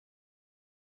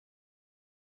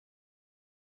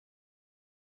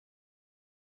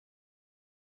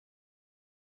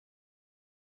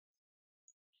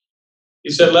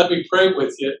he said, let me pray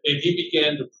with you. And he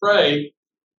began to pray,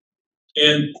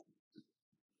 and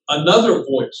another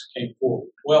voice came forward.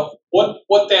 Well,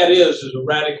 what that is a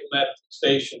radical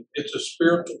manifestation. It's a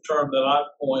spiritual term that I've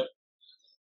coined,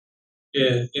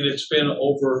 and it's been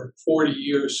over 40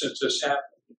 years since this happened.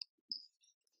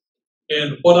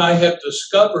 And what I have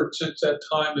discovered since that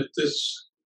time is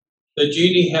that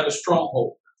Jeannie had a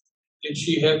stronghold, and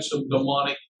she had some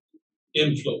demonic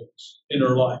influence in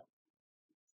her life.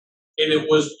 And it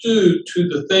was due to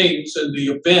the things and the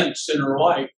events in her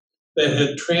life that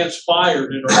had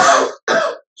transpired in her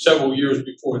life several years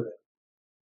before that.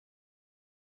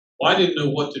 Well, I didn't know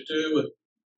what to do, and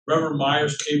Reverend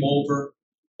Myers came over,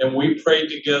 and we prayed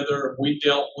together, and we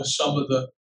dealt with some of the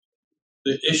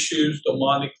issues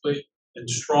demonically and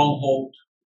strongholds.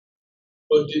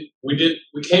 But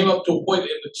we came up to a point and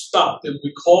it stopped, and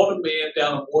we called a man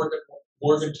down in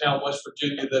Morgantown, West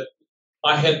Virginia, that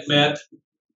I had met,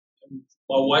 and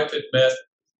my wife had met,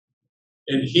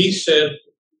 and he said,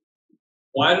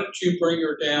 why don't you bring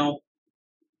her down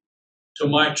to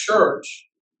my church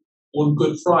on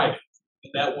Good Friday?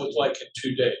 And that was like in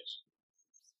 2 days.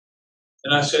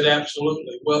 And I said,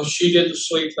 absolutely. Well, she didn't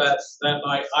sleep that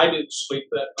night. I didn't sleep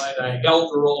that night. I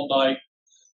held her all night.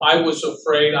 I was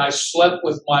afraid. I slept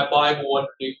with my Bible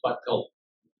underneath my pillow.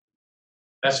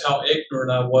 That's how ignorant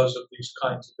I was of these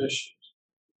kinds of issues.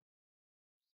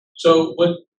 So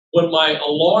when my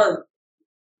alarm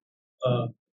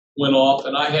went off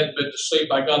and I hadn't been to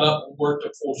sleep, I got up and worked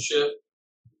a full shift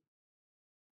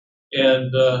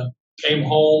and came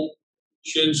home.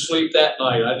 She didn't sleep that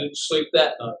night. I didn't sleep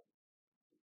that night.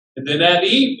 And then that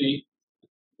evening,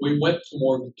 we went to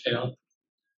Morgantown,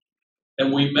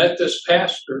 and we met this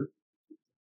pastor. It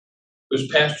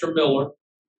was Pastor Miller.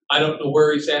 I don't know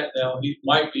where he's at now. He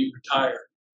might be retired.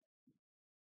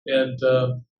 And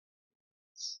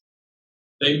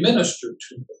they ministered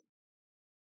to him.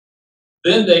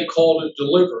 Then they called it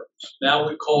deliverance. Now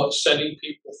we call it setting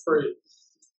people free.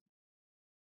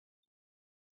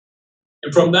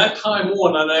 And from that time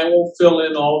on, and I won't fill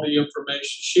in all the information,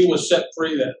 she was set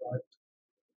free that night.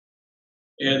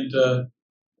 And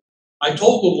I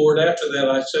told the Lord after that,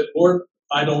 I said, Lord,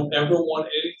 I don't ever want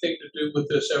anything to do with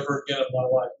this ever again in my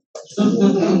life.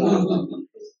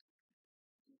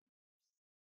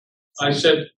 I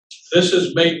said, this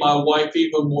has made my wife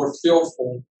even more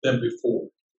fearful than before.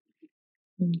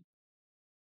 And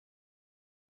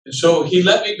so he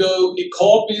let me go. He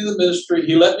called me to the ministry.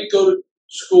 He let me go to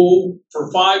school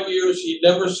for 5 years. He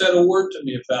never said a word to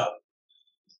me about it.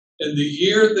 And the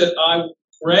year that I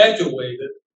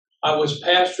graduated, I was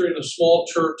pastoring a small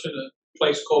church in a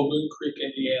place called Loon Creek,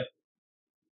 Indiana.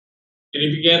 And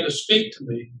he began to speak to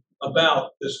me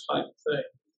about this kind of thing.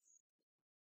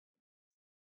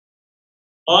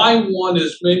 I want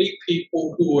as many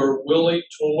people who are willing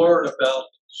to learn about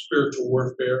spiritual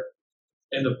warfare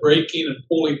and the breaking and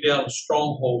pulling down of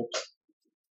strongholds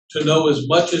to know as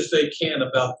much as they can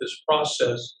about this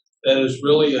process that is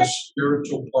really a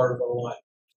spiritual part of our life.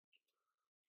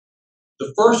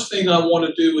 The first thing I want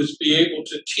to do is be able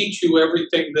to teach you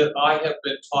everything that I have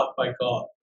been taught by God.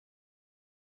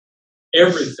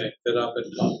 Everything that I've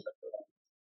been taught by God.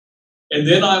 And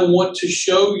then I want to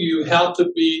show you how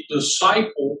to be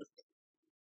discipled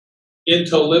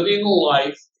into living a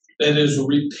life that is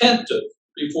repentant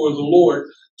before the Lord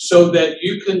so that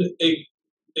you can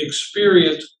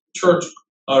experience church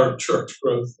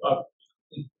growth,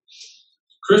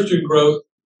 Christian growth,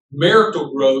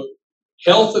 marital growth,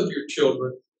 health of your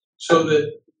children, so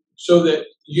that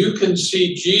you can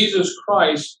see Jesus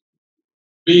Christ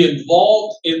be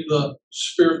involved in the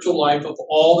spiritual life of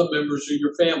all the members of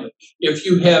your family. If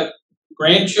you have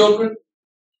grandchildren,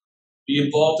 be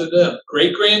involved in them.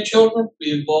 Great-grandchildren,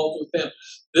 be involved with them.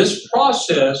 This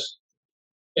process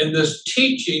and this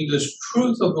teaching, this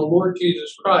truth of the Lord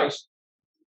Jesus Christ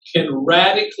can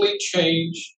radically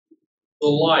change the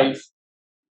life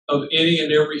of any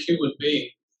and every human being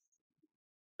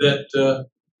that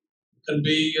can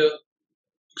be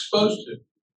exposed to.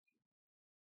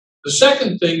 The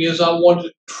second thing is I want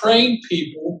to train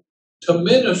people to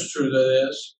minister to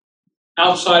this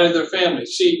outside of their family.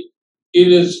 See,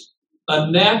 it is a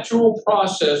natural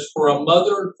process for a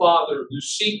mother and father who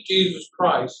seek Jesus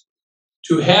Christ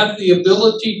to have the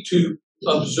ability to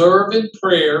observe in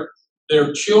prayer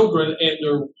their children and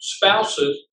their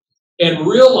spouses and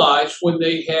realize when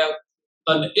they have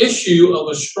an issue of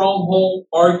a stronghold,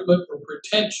 argument, or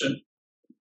pretension,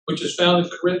 which is found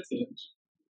in Corinthians,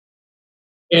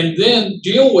 and then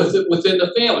deal with it within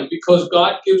the family, because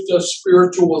God gives us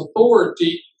spiritual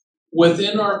authority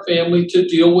within our family to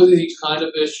deal with these kind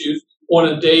of issues on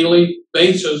a daily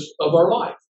basis of our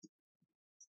life.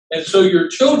 And so your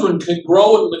children can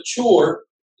grow and mature,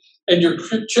 and your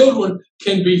children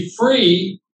can be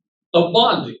free of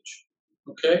bondage.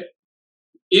 Okay?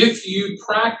 If you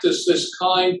practice this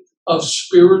kind of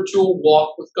spiritual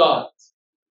walk with God.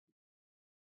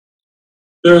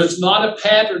 There is not a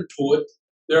pattern to it.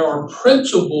 There are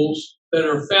principles that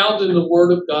are found in the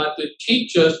Word of God that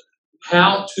teach us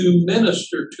how to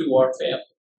minister to our family.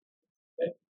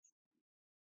 Okay?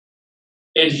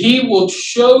 And He will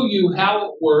show you how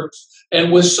it works,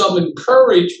 and with some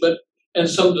encouragement and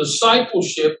some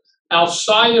discipleship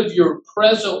outside of your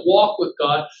present walk with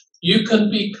God, you can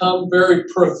become very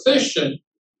proficient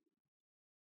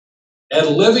at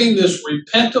living this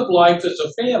repentant life as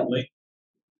a family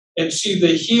and see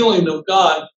the healing of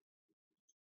God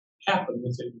happen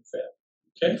within your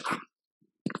family.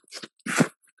 Okay?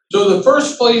 So the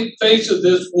first phase of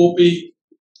this will be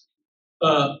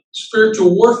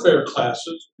spiritual warfare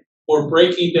classes or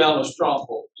breaking down of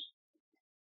strongholds.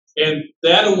 And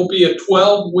that will be a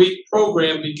 12-week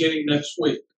program beginning next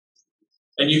week.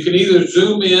 And you can either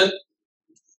Zoom in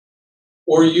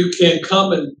or you can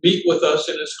come and meet with us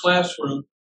in this classroom,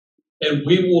 and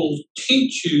we will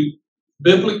teach you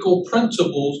biblical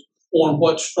principles on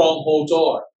what strongholds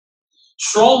are.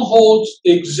 Strongholds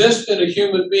exist in a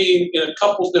human being in a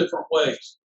couple different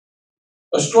ways.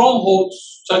 A stronghold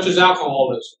such as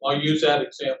alcoholism, I'll use that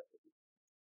example.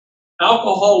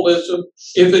 Alcoholism,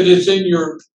 if it is in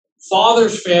your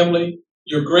father's family,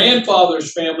 your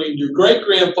grandfather's family, and your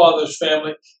great-grandfather's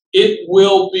family, it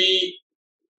will be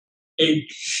a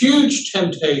huge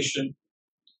temptation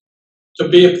to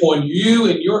be upon you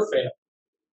and your family.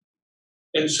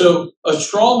 And so a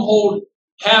stronghold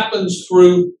happens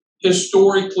through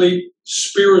historically,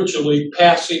 spiritually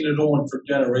passing it on from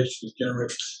generation to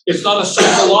generation. It's not a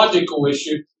psychological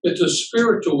issue, it's a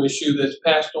spiritual issue that's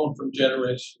passed on from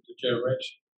generation to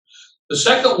generation. The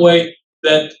second way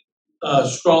that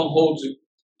strongholds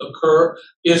occur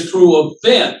is through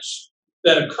events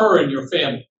that occur in your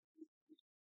family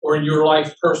or in your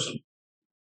life personally.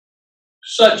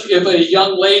 Such if a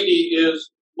young lady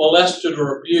is molested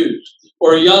or abused,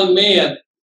 or a young man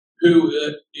who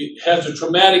has a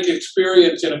traumatic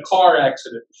experience in a car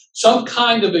accident, some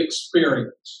kind of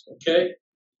experience, okay?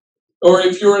 Or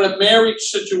if you're in a marriage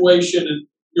situation and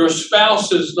your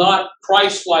spouse is not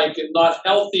Christ-like and not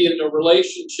healthy in the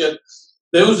relationship,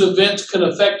 those events can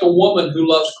affect a woman who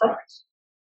loves Christ.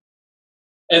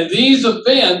 And these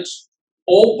events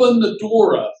open the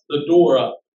door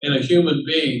up in a human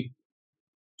being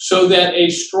so that a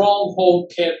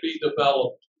stronghold can be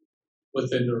developed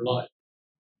within their life.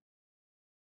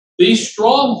 These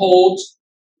strongholds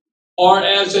are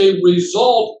as a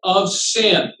result of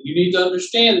sin. You need to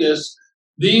understand this.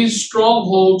 These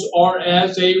strongholds are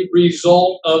as a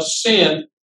result of sin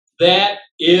that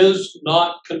is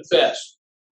not confessed.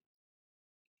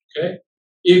 Okay?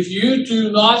 If you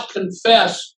do not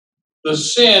confess the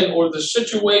sin or the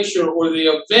situation or the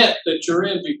event that you're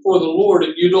in before the Lord,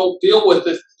 and you don't deal with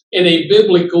it in a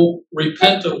biblical,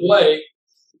 repentant way,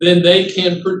 then they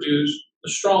can produce a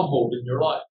stronghold in your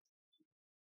life.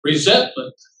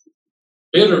 Resentment,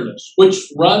 bitterness, which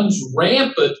runs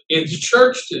rampant in the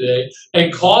church today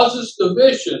and causes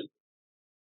division,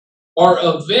 are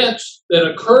events that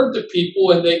occurred to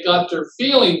people and they got their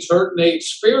feelings hurt and they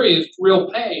experienced real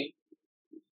pain,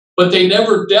 but they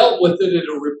never dealt with it in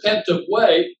a repentant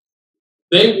way.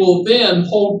 They will then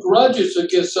hold grudges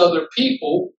against other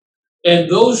people,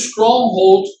 and those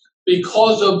strongholds,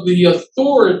 because of the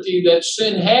authority that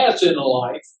sin has in a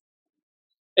life,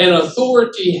 and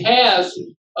authority has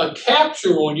a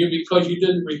capture on you because you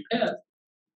didn't repent,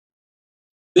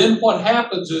 then what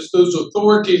happens is those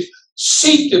authorities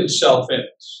seat themselves in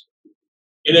us.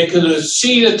 And it can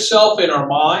seat itself in our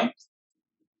mind,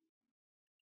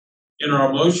 in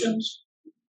our emotions,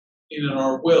 and in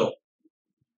our will.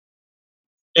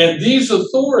 And these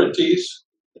authorities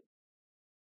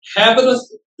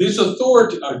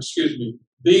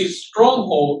these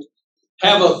strongholds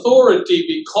have authority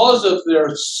because of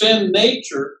their sin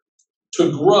nature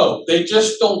to grow. They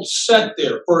just don't sit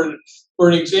there. For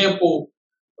an example,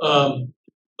 a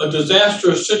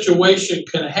disastrous situation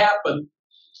can happen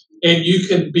and you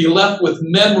can be left with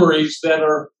memories that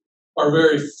are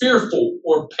very fearful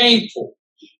or painful.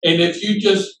 And if you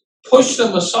just push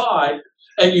them aside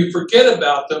and you forget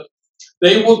about them,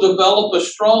 they will develop a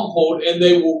stronghold and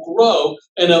they will grow,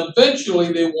 and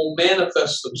eventually they will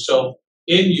manifest themselves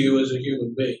in you as a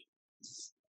human being.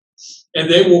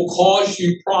 And they will cause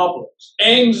you problems.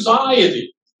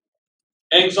 Anxiety.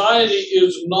 Anxiety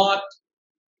is not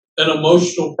an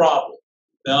emotional problem.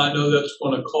 Now, I know that's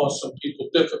going to cause some people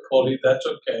difficulty. That's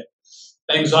okay.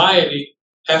 Anxiety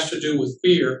has to do with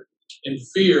fear, and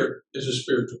fear is a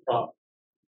spiritual problem.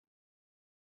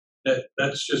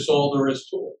 That's just all there is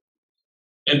to it.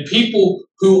 And people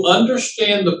who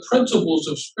understand the principles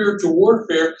of spiritual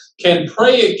warfare can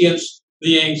pray against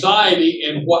the anxiety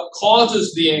and what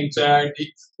causes the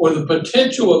anxiety or the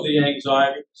potential of the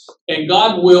anxiety. And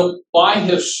God will, by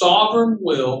His sovereign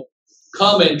will,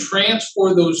 come and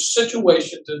transfer those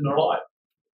situations in their life.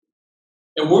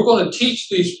 And we're going to teach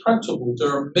these principles.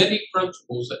 There are many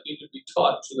principles that need to be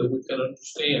taught so that we can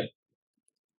understand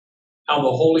how the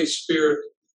Holy Spirit,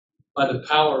 by the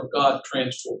power of God,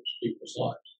 transforms people's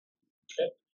lives. Okay?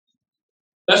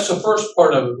 That's the first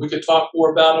part of it. We could talk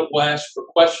more about it. We'll ask for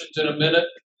questions in a minute.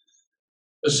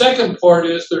 The second part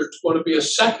is there's going to be a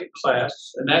second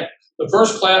class, and the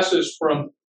first class is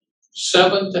from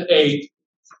 7 to 8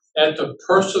 at the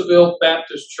Purcellville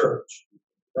Baptist Church,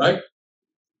 right?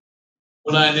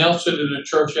 When I announced it in a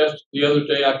church the other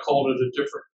day, I called it a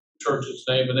different church's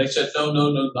name, and they said, no,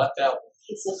 not that one.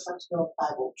 It's the Purcellville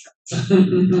Bible Church.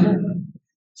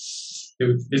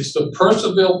 It's the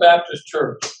Purcellville Baptist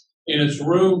Church, and it's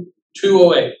room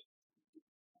 208.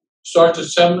 Starts at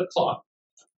 7 o'clock.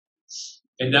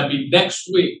 And that'll be next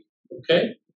week,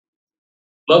 okay?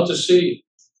 Love to see you.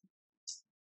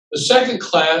 The second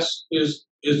class is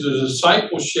the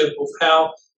discipleship of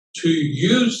how to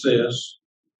use this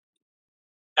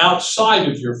outside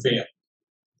of your family.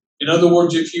 In other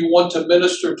words, if you want to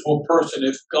minister to a person,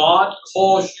 if God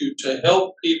calls you to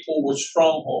help people with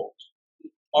strongholds,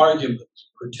 arguments,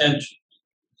 pretensions,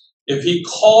 if He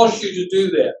calls you to do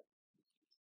that,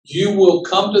 you will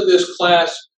come to this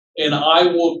class and I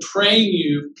will train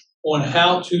you on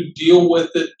how to deal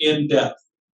with it in depth.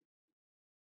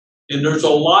 And there's a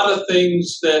lot of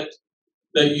things that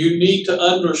you need to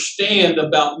understand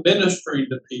about ministering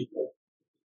to people.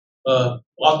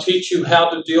 I'll teach you how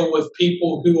to deal with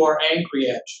people who are angry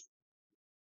at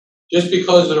you. Just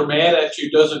because they're mad at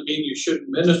you doesn't mean you shouldn't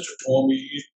minister to them.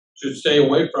 You should stay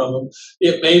away from them.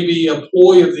 It may be a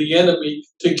ploy of the enemy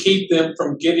to keep them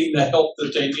from getting the help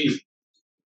that they need.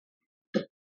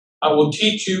 I will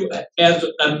teach you as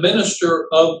a minister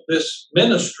of this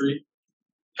ministry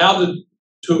how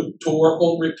to work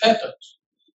on repentance.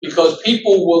 Because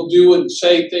people will do and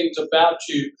say things about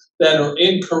you that are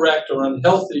incorrect or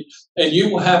unhealthy, and you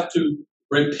will have to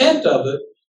repent of it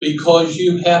because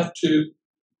you have to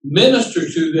minister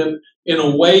to them in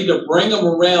a way to bring them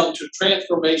around to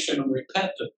transformation and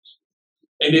repentance.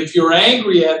 And if you're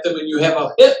angry at them and you have a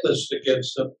hit list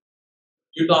against them,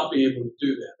 you'll not be able to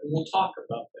do that. And we'll talk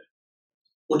about that.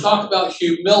 We'll talk about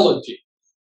humility.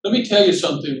 Let me tell you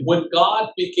something. When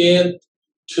God began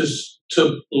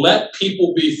to let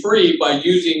people be free by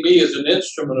using me as an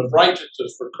instrument of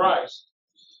righteousness for Christ,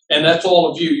 and that's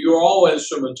all of you. You're all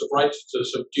instruments of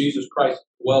righteousness of Jesus Christ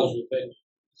who dwells within you.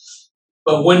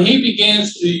 But when He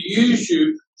begins to use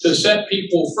you to set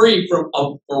people free from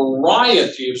a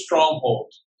variety of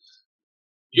strongholds,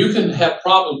 you can have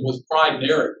problems with pride and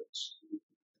arrogance.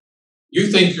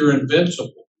 You think you're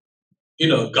invincible. You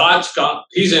know,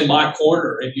 He's in my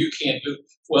corner and you can't do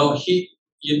it. Well,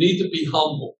 you need to be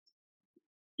humble.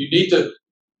 You need to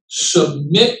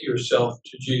submit yourself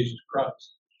to Jesus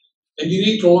Christ. And you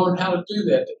need to learn how to do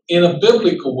that in a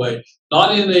biblical way,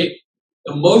 not in an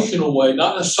emotional way,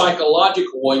 not in a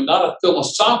psychological way, not a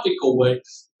philosophical way,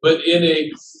 but in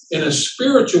a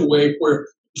spiritual way where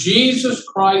Jesus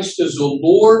Christ is the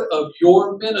Lord of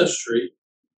your ministry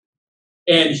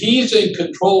and He's in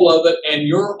control of it, and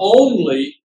you're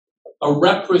only a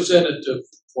representative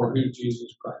for who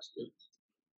Jesus Christ is.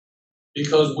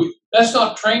 Because that's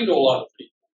not trained to a lot of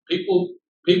people.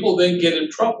 People then get in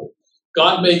trouble.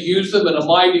 God may use them in a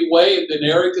mighty way, and then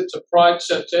arrogance and pride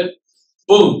sets in.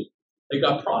 Boom, they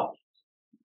got problems.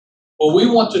 Well, we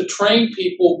want to train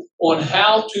people on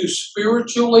how to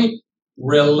spiritually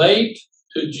relate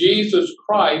to Jesus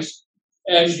Christ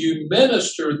as you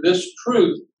minister this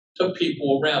truth to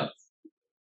people around you.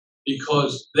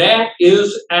 Because that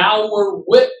is our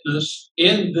witness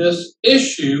in this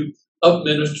issue of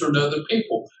ministering to other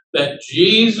people, that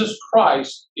Jesus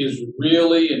Christ is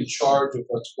really in charge of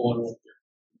what's going on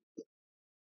here.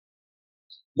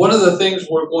 One of the things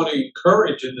we're going to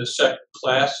encourage in this second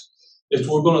class is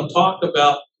we're going to talk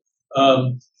about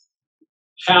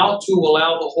how to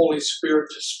allow the Holy Spirit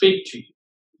to speak to you.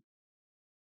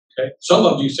 Okay, some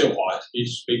of you say, "Well, He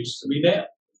speaks to me now."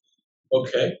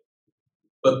 Okay,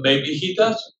 but maybe He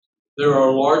doesn't. There are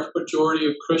a large majority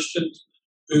of Christians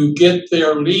who get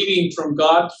their leading from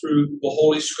God through the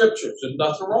Holy Scriptures, and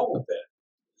nothing wrong with that.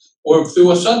 Or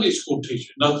through a Sunday school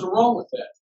teacher, nothing wrong with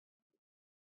that.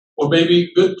 Or maybe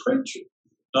a good preacher,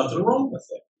 nothing wrong with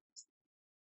that.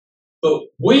 But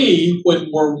when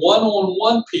we're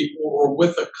one-on-one people or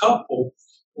with a couple,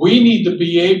 we need to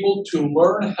be able to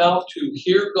learn how to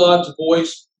hear God's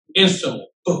voice instantly.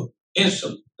 Boom,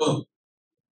 instantly, boom.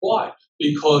 Why?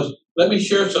 Because let me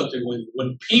share something with you.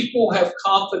 When people have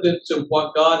confidence in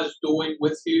what God is doing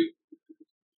with you,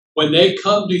 when they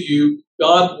come to you,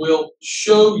 God will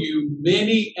show you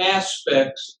many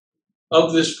aspects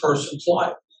of this person's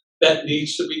life that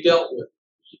needs to be dealt with.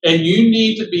 And you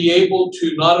need to be able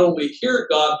to not only hear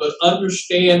God, but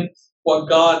understand what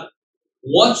God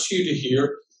wants you to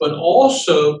hear, but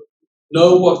also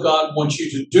know what God wants you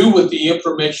to do with the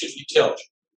information He tells you.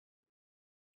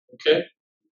 Okay?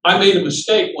 I made a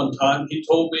mistake one time. He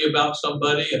told me about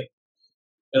somebody,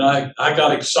 and I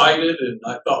got excited, and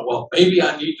I thought, well, maybe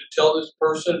I need to tell this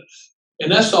person.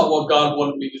 And that's not what God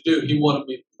wanted me to do. He wanted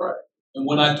me to pray. And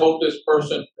when I told this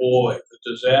person, boy,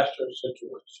 the disastrous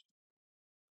situation.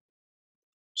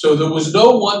 So there was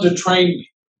no one to train me,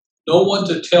 no one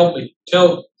to tell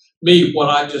me what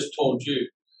I just told you.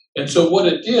 And so what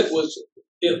it did was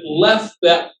it left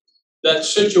that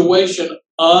situation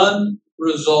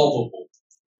unresolvable.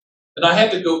 And I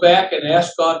had to go back and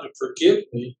ask God to forgive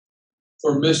me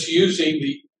for misusing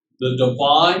the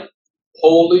divine,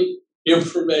 holy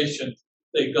information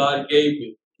that God gave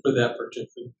me for that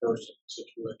particular person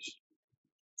situation.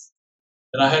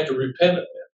 And I had to repent of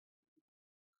that.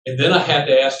 And then I had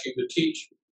to ask Him to teach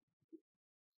me.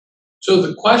 So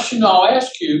the question I'll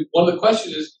ask you, one of the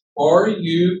questions is, are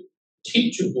you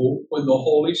teachable when the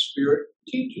Holy Spirit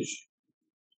teaches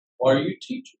you? Are you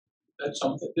teachable? That's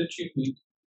something that you need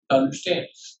to understand.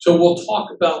 So we'll talk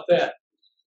about that.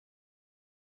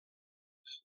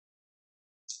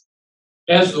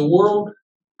 As the world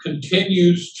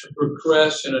continues to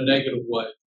progress in a negative way,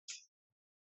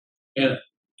 and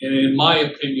in my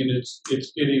opinion, it's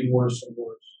getting worse and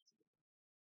worse.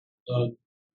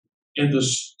 And the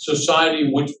society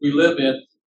in which we live in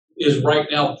is right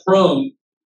now prone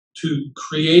to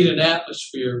create an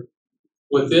atmosphere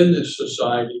within this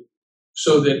society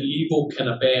so that evil can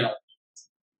abound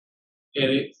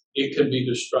and it can be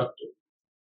destructive.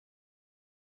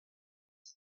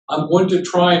 I'm going to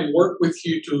try and work with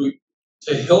you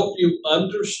to help you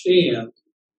understand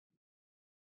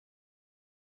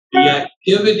the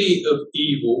activity of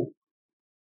evil,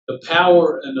 the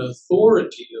power and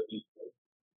authority of evil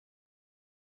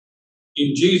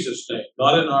in Jesus' name,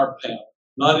 not in our power,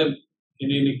 not in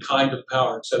any kind of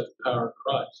power except the power of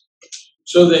Christ,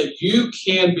 so that you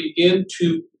can begin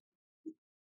to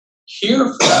hear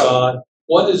from God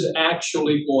what is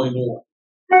actually going on.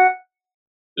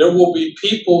 There will be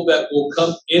people that will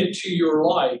come into your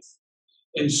life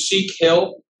and seek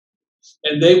help,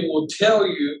 and they will tell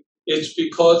you it's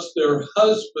because their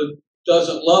husband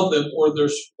doesn't love them or their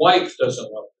wife doesn't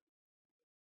love them.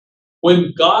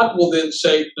 When God will then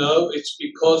say, no, it's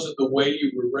because of the way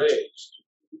you were raised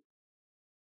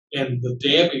and the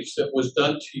damage that was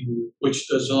done to you, which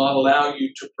does not allow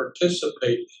you to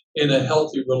participate in a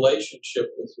healthy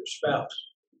relationship with your spouse.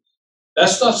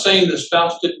 That's not saying the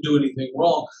spouse didn't do anything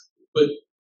wrong, but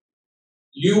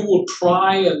you will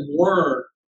try and learn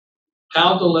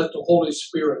how to let the Holy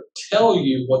Spirit tell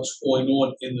you what's going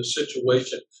on in the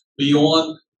situation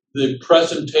beyond the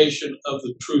presentation of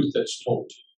the truth that's told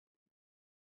to you.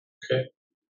 Okay?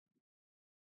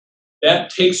 That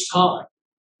takes time.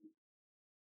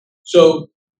 So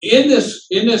in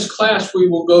this class, we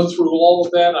will go through all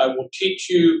of that. I will teach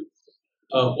you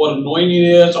what anointing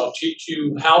is. I'll teach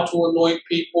you how to anoint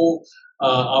people.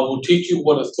 I will teach you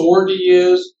what authority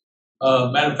is.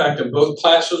 Matter of fact, in both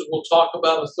classes, we'll talk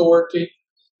about authority.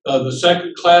 The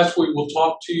second class, we will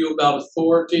talk to you about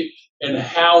authority and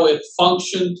how it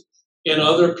functions in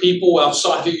other people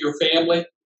outside of your family.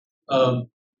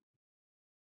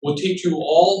 We'll teach you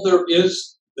all there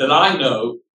is that I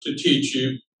know to teach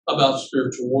you about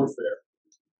spiritual warfare.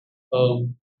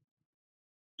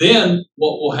 Then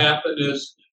what will happen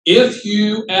is, if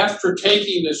you, after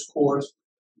taking this course,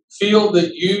 feel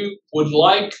that you would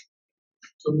like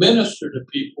to minister to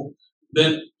people,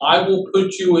 then I will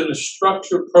put you in a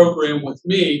structured program with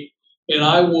me, and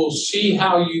I will see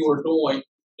how you are doing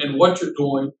and what you're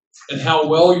doing and how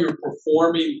well you're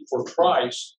performing for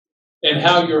Christ and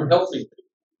how you're helping people.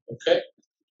 Okay?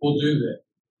 We'll do that.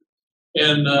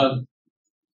 And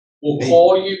we'll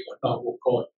call you. No, we'll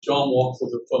call you. John walked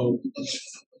with a phone.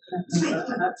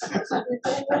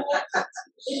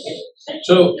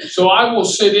 So I will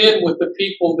sit in with the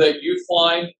people that you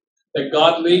find that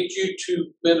God leads you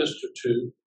to minister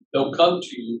to. They'll come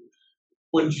to you.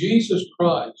 When Jesus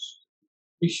Christ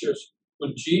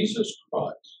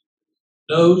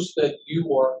knows that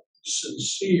you are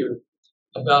sincere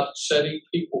about setting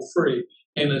people free.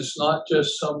 And it's not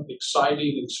just some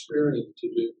exciting experience to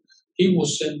do. He will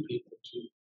send people to you.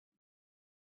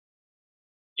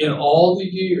 In all the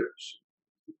years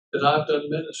that I've done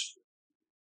ministry,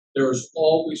 there's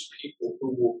always people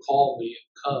who will call me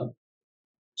and come and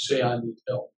say, I need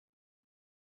help.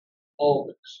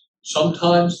 Always.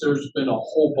 Sometimes there's been a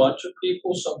whole bunch of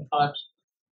people. Sometimes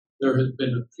there has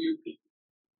been a few people.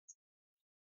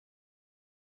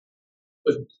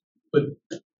 But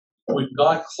when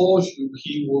God calls you,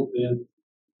 He will then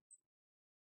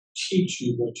teach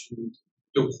you what you need.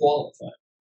 He'll qualify.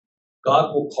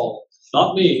 God will call.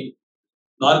 Not me,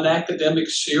 not an academic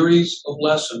series of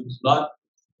lessons, not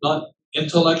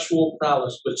intellectual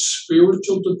prowess, but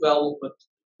spiritual development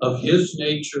of His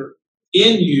nature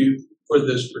in you for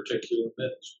this particular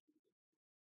ministry.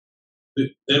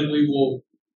 Then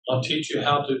I'll teach you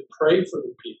how to pray for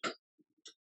the people.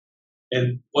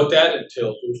 And what that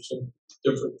entails, there's some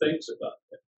different things about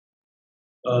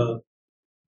that.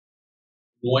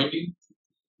 Anointing.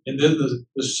 And then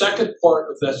the second part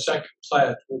of that second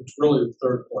class, which is really the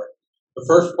third part. The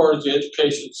first part is the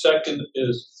education. Second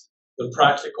is the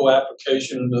practical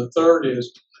application. And the third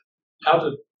is how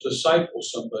to disciple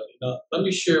somebody. Now, let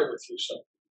me share with you something.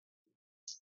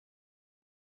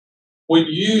 When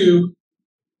you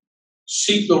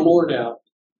seek the Lord out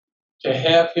to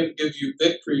have Him give you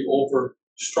victory over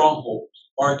strongholds,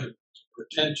 arguments,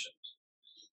 pretensions,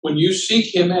 when you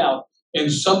seek Him out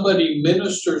and somebody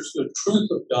ministers the truth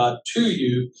of God to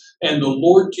you, and the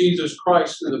Lord Jesus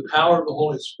Christ, through the power of the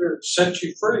Holy Spirit, sets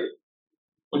you free,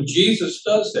 when Jesus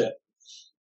does that,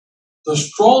 the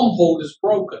stronghold is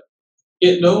broken.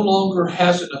 It no longer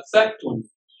has an effect on you.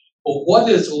 But what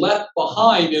is left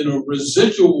behind in a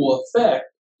residual effect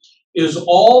is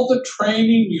all the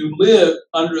training you lived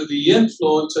under the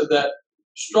influence of that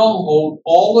stronghold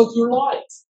all of your life.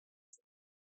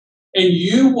 And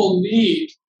you will need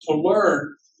to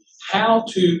learn how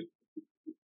to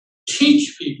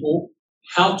teach people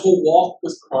how to walk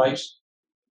with Christ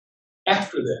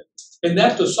after that. And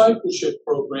that discipleship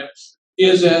program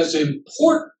is as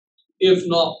important, if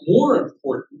not more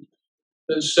important,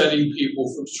 than setting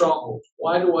people from strongholds.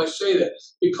 Why do I say that?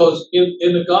 Because in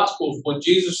the Gospels, when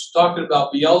Jesus is talking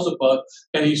about Beelzebub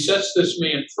and He sets this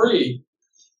man free,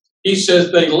 He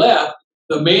says they left.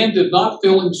 The man did not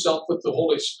fill himself with the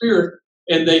Holy Spirit,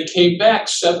 and they came back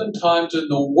 7 times, and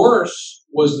the worst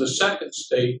was the second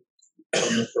state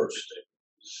from the first state.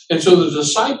 And so the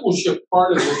discipleship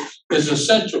part of it is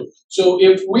essential. So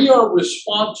if we are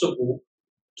responsible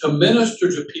to minister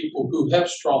to people who have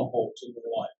strongholds in their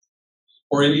life,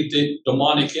 or any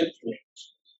demonic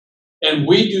influence, and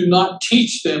we do not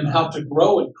teach them how to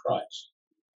grow in Christ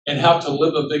and how to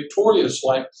live a victorious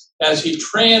life as He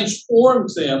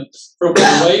transforms them from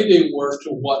the way they were to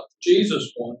what Jesus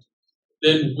wants,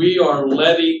 then we are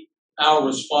letting our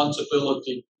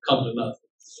responsibility come to nothing.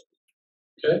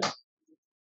 Okay?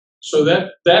 So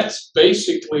that's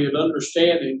basically an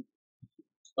understanding.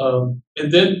 And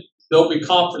then there'll be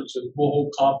conferences. We'll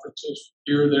hold conferences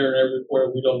here, there, and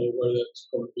everywhere. We don't know where that's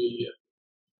going to be yet.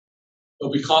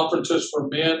 There'll be conferences for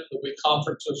men. There'll be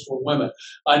conferences for women.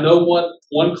 I know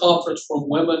one conference for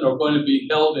women are going to be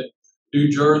held in New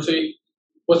Jersey.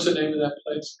 What's the name of that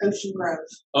place? Ocean Grove.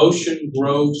 Ocean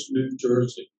Groves, New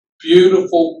Jersey.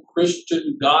 Beautiful,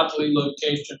 Christian, godly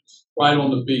location right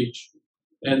on the beach.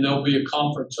 And there'll be a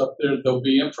conference up there. There'll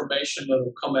be information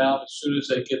that'll come out as soon as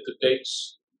they get the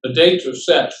dates. The dates are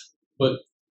set, but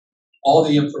all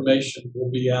the information will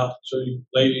be out so you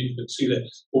ladies can see that.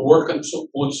 We're working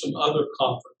on some other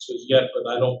conferences yet, but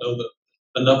I don't know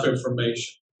enough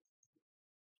information.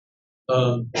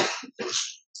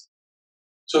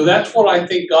 So that's what I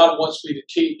think God wants me to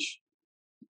teach,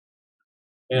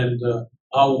 and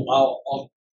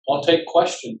I'll take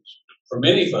questions from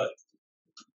anybody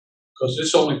because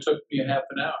this only took me a half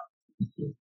an hour.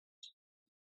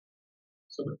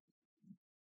 So,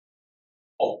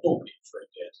 don't be afraid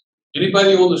to ask.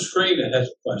 Anybody on the screen that has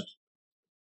a question?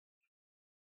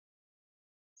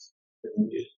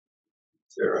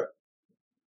 Sarah.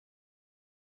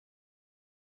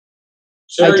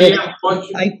 Sarah, you have a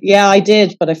question? I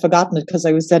did, but I've forgotten it because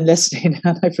I was then listening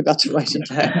and I forgot to write it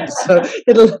down. So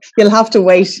you'll have to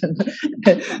wait.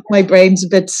 My brain's a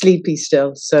bit sleepy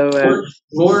still. So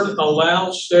Lord,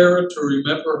 allow Sarah to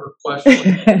remember her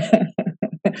question.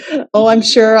 Oh, I'm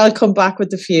sure I'll come back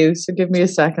with a few. So give me a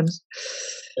second.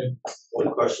 Okay.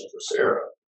 One question for Sarah.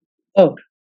 Oh.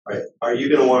 Are you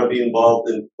going to want to be involved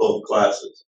in both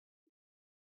classes?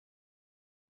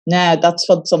 No, that's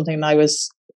something I was.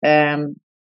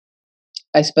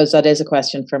 I suppose that is a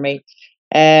question for me.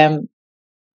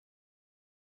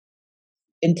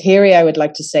 in theory, I would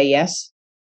like to say yes,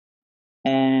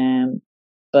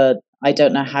 but I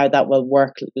don't know how that will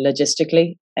work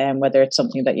logistically, and whether it's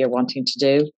something that you're wanting to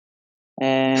do,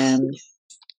 and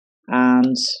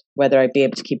whether I'd be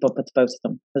able to keep up with both of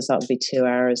them, because that would be 2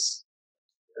 hours.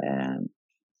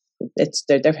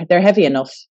 They're heavy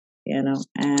enough, you know.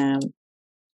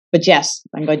 But yes,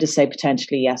 I'm going to say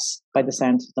potentially yes. By the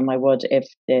sounds of them, I would if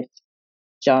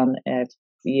John, if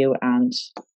you and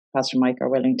Pastor Mike are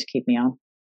willing to keep me on.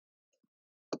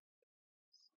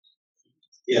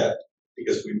 Yeah,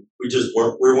 because we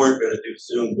weren't going to do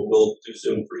Zoom, but we'll do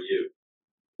Zoom for you,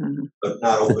 but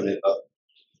not open it up.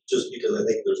 Just because I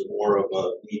think there's more of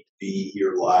a need to be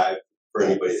here live for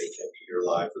anybody that can be here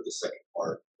live for the second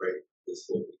part, right? This is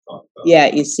what we talked about. Yeah,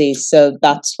 you see, so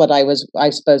that's what I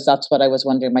suppose that's what I was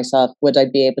wondering myself. Would I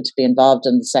be able to be involved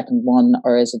in the second one,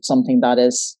 or is it something that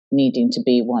is needing to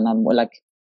be one-on-one, like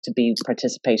to be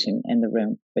participating in the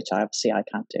room, which obviously I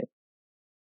can't do.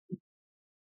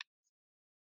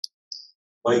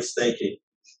 Mike's thinking.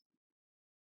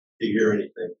 Do you hear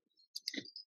anything?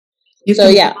 So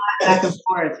yeah, Back and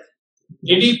forth.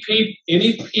 Any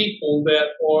people that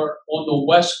are on the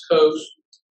West Coast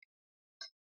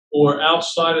or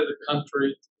outside of the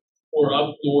country or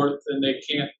up north and they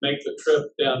can't make the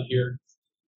trip down here,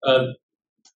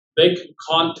 they can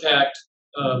contact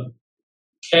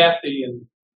Kathy, and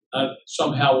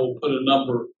somehow we'll put a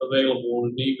number available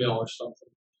in an email or something.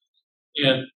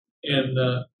 And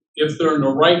if they're in the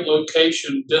right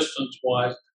location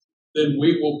distance-wise, then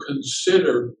we will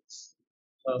consider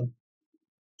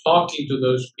talking to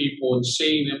those people and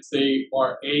seeing if they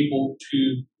are able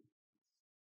to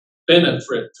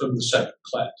benefit from the second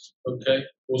class. Okay,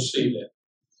 we'll see that.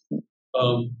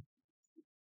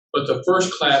 But the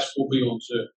first class will be on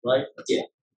Zoom, right? Yeah.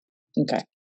 Okay.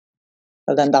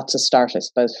 Well, then that's a start, I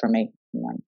suppose, for me. And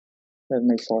then we'll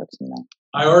move forward from there.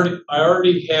 I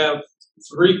already have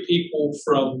 3 people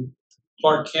from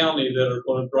Clark County that are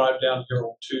going to drive down here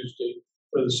on Tuesday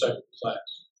for the second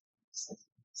class.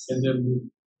 And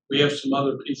then we have some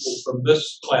other people from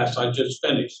this class I just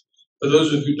finished. For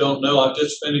those of you who don't know, I've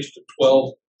just finished a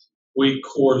 12-week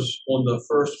course on the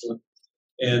first one,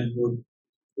 and we're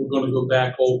going to go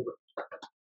back over it.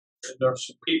 And there are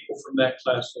some people from that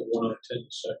class that want to attend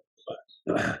the second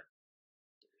class.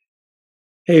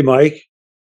 Hey, Mike.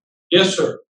 Yes,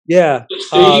 sir. Yeah.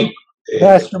 Steve.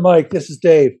 Pastor Mike, this is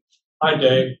Dave. Hi,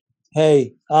 Dave.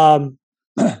 Hey, I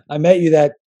met you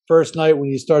that first night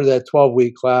when you started that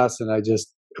 12-week class, and it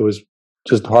was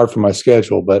just hard for my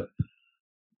schedule, but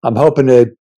I'm hoping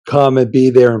to come and be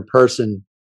there in person,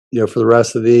 for the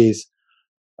rest of these.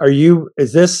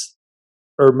 Is this,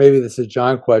 or maybe this is a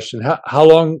John question,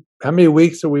 how many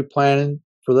weeks are we planning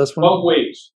for this one? 12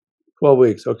 weeks. 12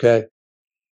 weeks. Okay.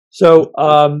 So,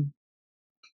 I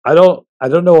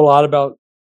don't know a lot about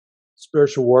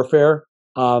spiritual warfare.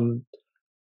 I've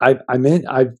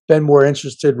been more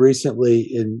interested recently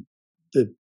in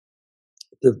the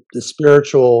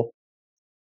spiritual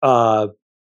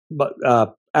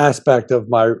aspect of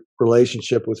my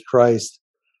relationship with Christ,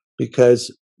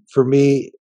 because for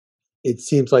me, it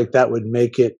seems like that would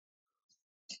make it,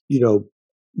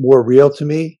 more real to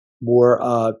me,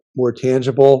 more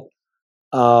tangible.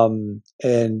 And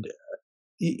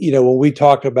when we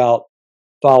talk about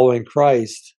following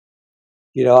Christ,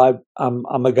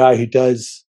 I'm a guy who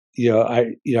does,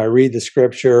 I read the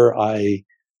scripture. I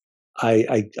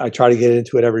try to get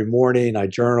into it every morning. I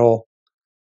journal.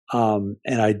 And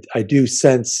I do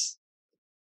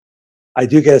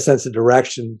get a sense of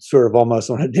direction sort of almost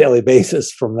on a daily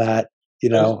basis from that.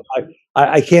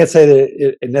 I can't say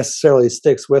that it necessarily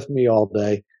sticks with me all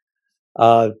day.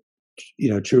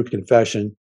 True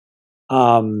confession.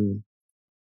 But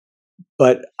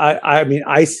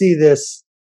I see this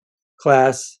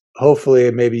class, hopefully,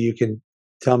 and maybe you can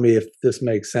tell me if this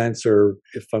makes sense or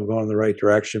if I'm going in the right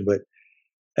direction, but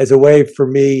as a way for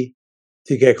me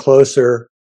to get closer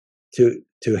to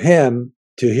him,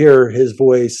 to hear his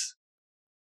voice,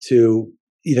 to,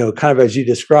 kind of as you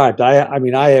described.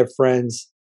 I have friends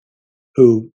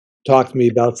who talk to me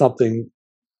about something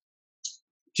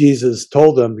Jesus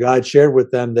told them, God shared with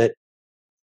them, that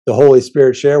the Holy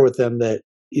Spirit shared with them, that,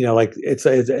 like it's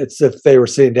if they were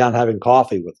sitting down having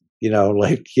coffee with him,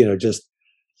 just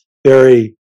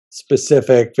very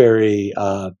specific, very,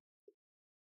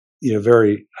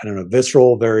 very, I don't know,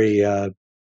 visceral, very,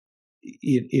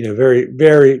 very,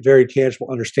 very, very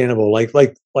tangible, understandable, like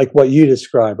what you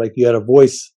described, like you had a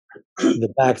voice in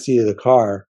the backseat of the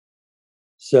car.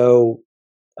 So,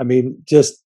 I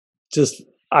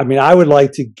would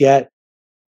like to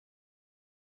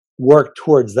work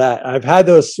towards that. I've had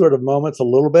those sort of moments a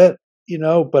little bit,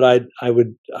 but I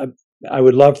would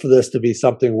love for this to be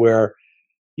something where,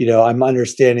 I'm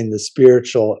understanding the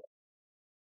spiritual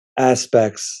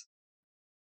aspects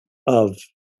of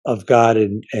God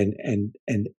and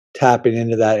tapping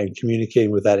into that and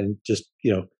communicating with that and just,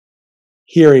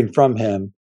 hearing from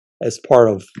him as part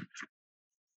of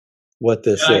what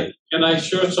this is. Can I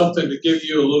share something to give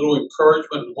you a little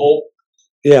encouragement and hope?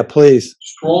 Yeah, please.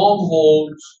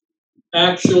 Strongholds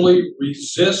actually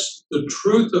resist the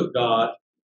truth of God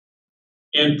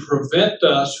and prevent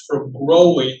us from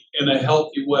growing in a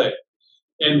healthy way.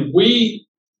 And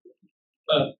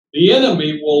the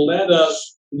enemy will let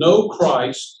us know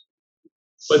Christ,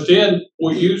 but then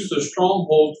will use the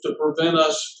strongholds to prevent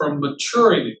us from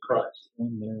maturing in Christ.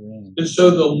 And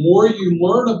so the more you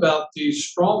learn about these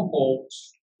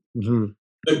strongholds,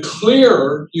 the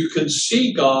clearer you can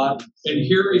see God and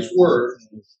hear his word,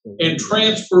 and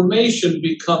transformation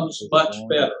becomes much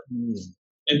better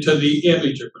into the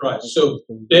image of Christ. So,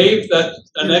 Dave,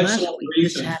 that's an excellent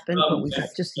reason.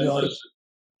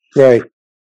 Great.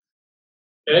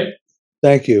 Okay?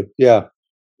 Thank you. Yeah.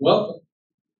 Welcome.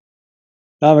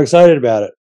 I'm excited about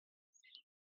it.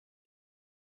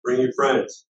 Bring your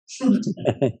friends.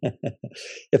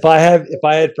 If I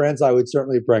had friends, I would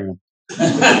certainly bring them.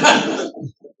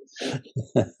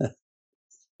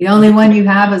 The only one you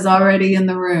have is already in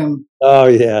the room. Oh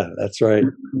yeah, that's right.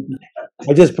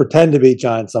 I just pretend to be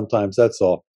John sometimes. That's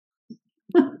all.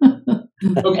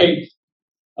 Okay.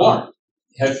 Mark.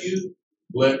 Have you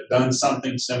done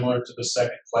something similar to the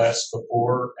second class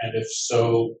before? And if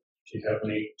so, do you have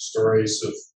any stories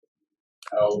of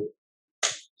how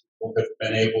people have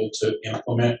been able to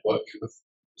implement what you have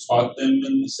taught them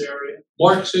in this area?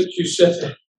 Mark, since you said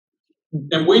that,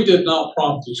 and we did not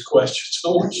prompt these questions, I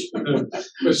want you to know,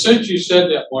 but since you said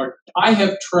that, Mark, I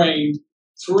have trained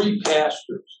 3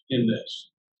 pastors in this.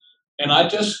 And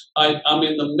I'm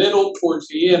in the middle towards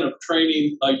the end of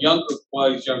training a younger,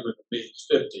 well, he's younger than me, he's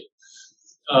 50,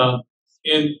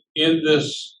 in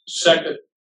this second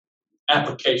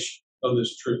application of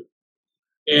this truth.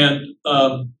 And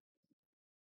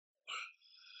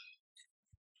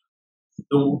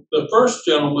the first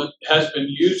gentleman has been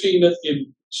using it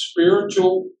in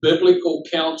spiritual, biblical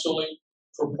counseling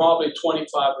for probably 25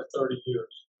 or 30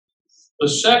 years. The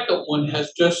second one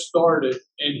has just started,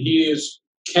 and he is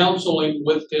counseling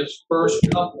with his first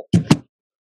couple.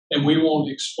 And we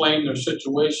won't explain their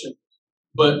situation,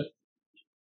 but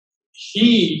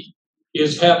he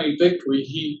is having victory.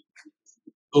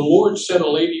 The Lord set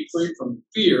a lady free from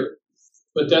fear,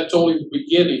 but that's only the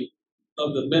beginning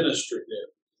of the ministry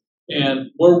there.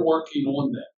 And we're working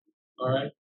on that. All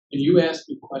right. And you asked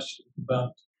me a question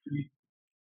about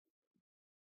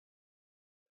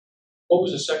what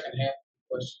was the second half of the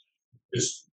question?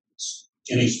 Just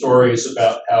any stories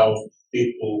about how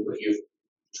people that you've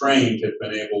trained have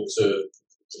been able to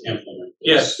implement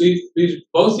this? Yes,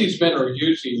 both these men are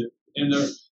using it, and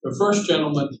the first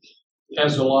gentleman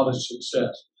has a lot of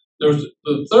success. There's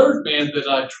the third man that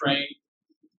I trained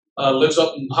lives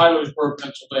up in Hylersburg,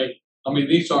 Pennsylvania. I mean,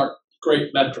 these aren't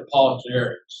great metropolitan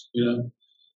areas,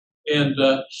 And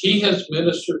he has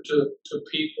ministered to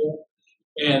people,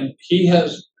 and he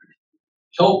has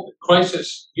helped. Christ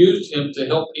has used him to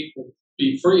help people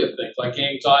be free of things like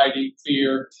anxiety,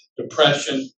 fear,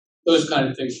 depression, those kind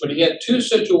of things. But he had 2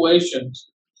 situations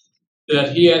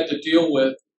that he had to deal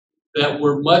with that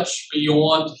were much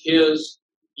beyond his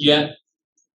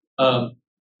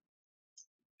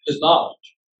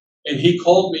knowledge. And he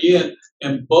called me in,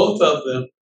 and both of them,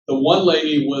 the one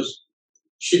lady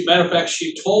matter of fact,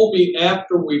 she told me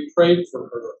after we prayed for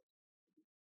her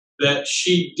that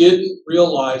she didn't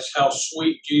realize how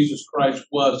sweet Jesus Christ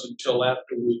was until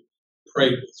after we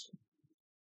prayed with her.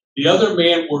 The other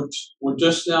man we're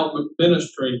just now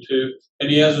ministering to, and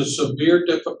he has a severe,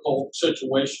 difficult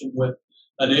situation with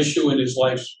an issue in his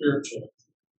life spiritually.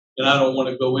 And I don't want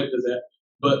to go into that,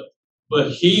 but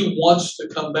he wants to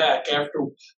come back after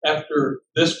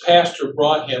this pastor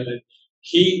brought him, and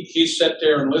he sat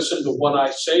there and listened to what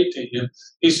I say to him.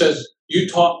 He says, "You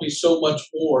taught me so much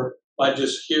more by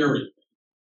just hearing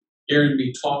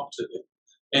me talk to them."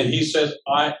 And he says,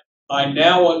 I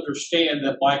now understand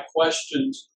that my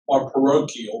questions are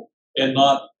parochial and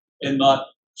not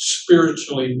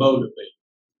spiritually motivated.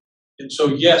 And so,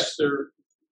 yes,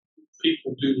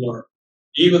 people do learn,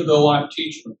 even though I'm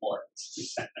teaching them more.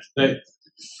 They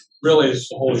really is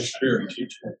the Holy Spirit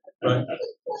teaching them, right?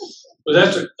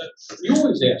 But you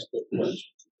always ask good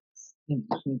questions.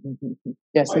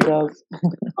 Yes, he does.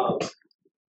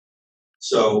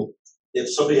 So if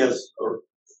somebody has,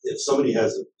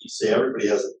 you say everybody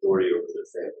has authority over their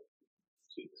family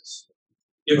to do this.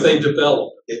 if they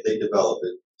develop. if they develop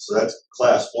it. So that's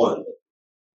class 1.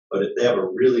 But if they have a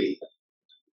really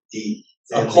deep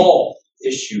A family call.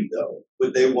 issue, though,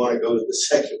 would they want to go to the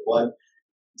second one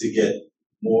to get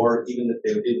more, even if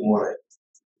they didn't want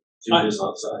to do this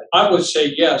on site? I would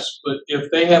say yes, but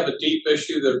if they have a deep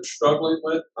issue they're struggling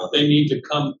with, they need to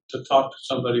come to talk to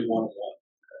somebody one-on-one.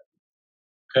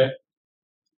 Okay?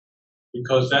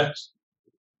 Because that's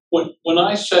when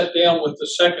I sat down with the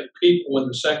second people in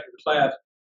the second class,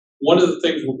 one of the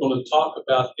things we're going to talk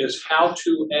about is how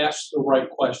to ask the right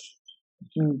questions.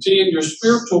 See, in your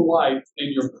spiritual life,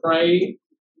 in your praying,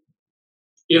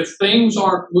 if things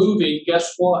aren't moving,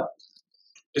 guess what?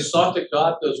 It's not that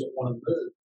God doesn't want to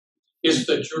move. It's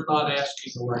that you're not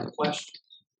asking the right questions.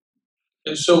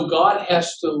 And so God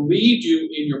has to lead you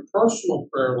in your personal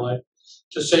prayer life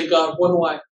to say, God,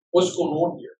 what's going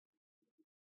on here?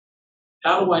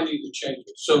 How do I need to change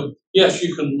it? So, yes,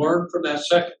 you can learn from that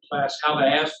second class how to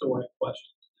ask the right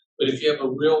questions. But if you have a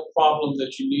real problem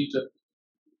that you need to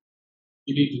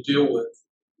deal with,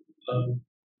 you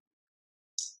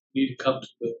need to come to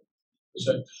the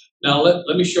second. Now,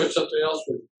 let me share something else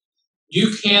with you.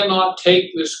 You cannot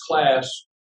take this class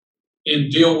and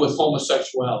deal with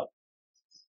homosexuality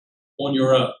on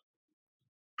your own.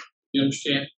 You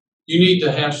understand? You need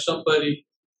to have somebody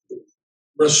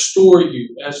restore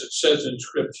you, as it says in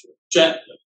Scripture,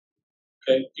 gently.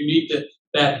 Okay? You need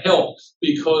that help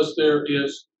because there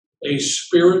is a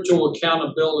spiritual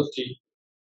accountability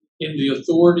in the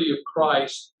authority of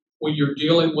Christ when you're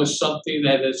dealing with something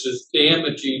that is as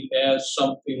damaging as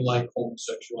something like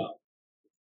homosexuality,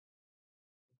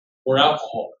 or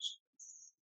alcoholism,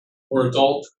 or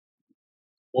adultery,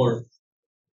 or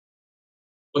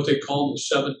what they call the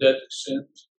 7 deadly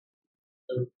sins.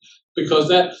 Because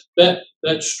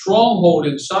that stronghold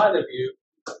inside of you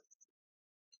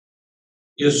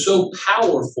is so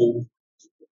powerful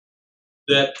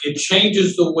that it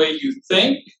changes the way you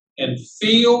think and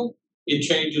feel. It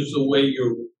changes the way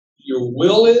your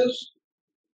will is,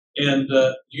 and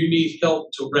you need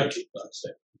help to recognize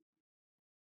that.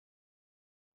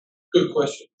 Good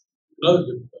question. Another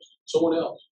good question. Someone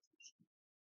else.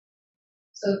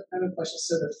 So I have a question.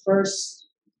 So the first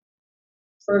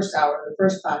hour, the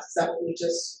first class, is that what we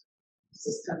just, is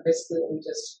this kind of basically what we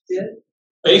just did?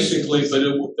 Basically, but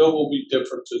there will be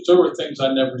differences. There were things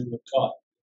I never even taught.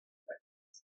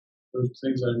 There were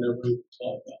things I never even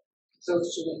taught about. So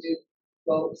should we do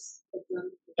both of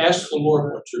them? Ask the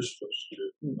Lord what you're supposed to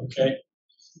do, okay?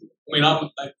 I mean,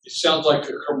 it sounds like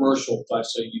a commercial if I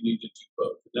say you need to do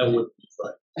both. That wouldn't be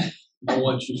right. I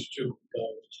want you to do what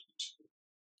God wants you to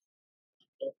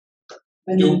do.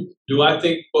 And then, Do I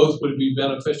think both would be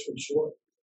beneficial? Sure.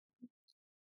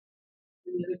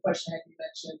 and the other question I had, you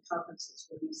mentioned conferences.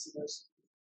 What do you see those?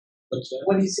 What's that?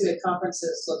 What do you see the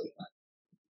conferences looking like?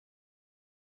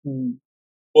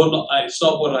 Well, no, it's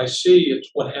not what I see, it's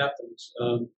what happens.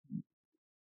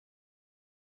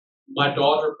 My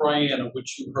daughter, Brianna,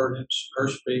 which you heard her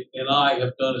speak, and I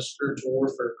have done a spiritual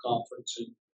warfare conference. And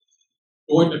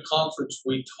during the conference,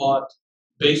 we taught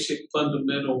basic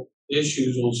fundamental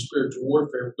issues on spiritual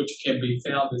warfare, which can be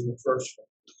found in the first one.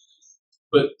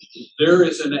 But there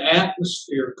is an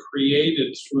atmosphere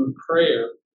created through prayer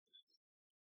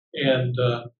and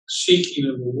seeking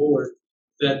of the Lord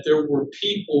that there were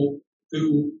people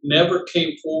who never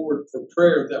came forward for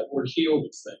prayer that were healed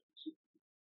of things.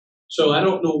 So I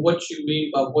don't know what you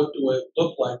mean by what do it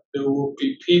look like. There will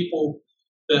be people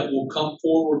that will come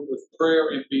forward with prayer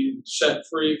and be set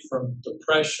free from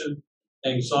depression,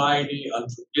 anxiety,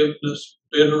 unforgiveness,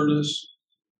 bitterness,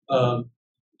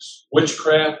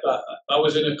 witchcraft. I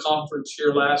was in a conference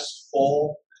here last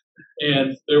fall,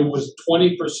 and there was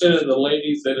 20% of the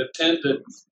ladies that attended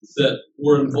that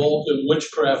were involved in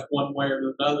witchcraft one way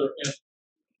or another, and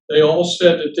they all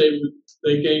said that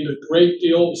they gained a great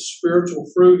deal of spiritual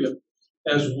freedom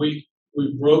as we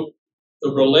broke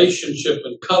the relationship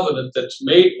and covenant that's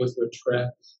made with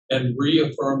witchcraft and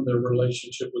reaffirmed their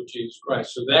relationship with Jesus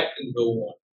Christ. So that can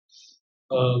go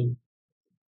on.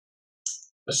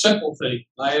 A simple thing.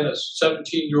 I had a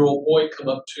 17-year-old boy come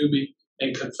up to me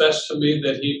and confess to me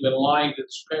that he'd been lying to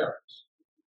his parents.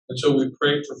 And so we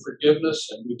prayed for forgiveness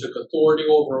and we took authority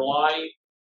over lying,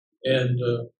 and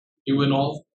he went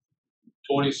off,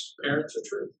 told his parents the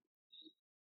truth.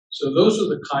 So those are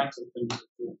the kinds of things that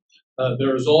we do.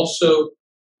 There is also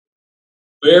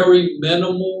very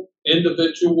minimal,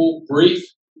 individual, brief,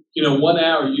 1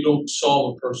 hour you don't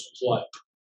solve a person's life.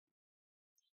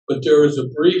 But there is a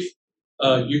brief,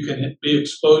 you can be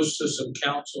exposed to some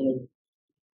counseling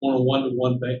on a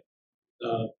one-to-one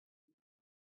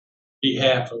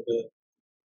behalf of the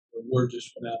word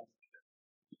just went out.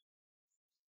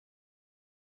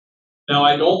 Now,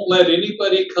 I don't let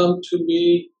anybody come to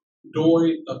me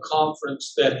during a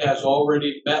conference that has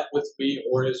already met with me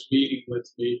or is meeting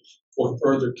with me for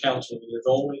further counseling. It's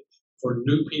only for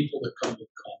new people that come to the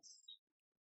conference.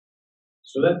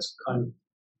 So that's kind of,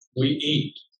 we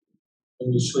eat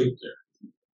and we sleep there.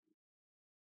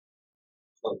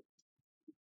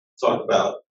 Talk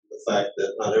about the fact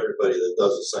that not everybody that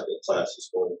does a second class is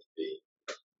going to be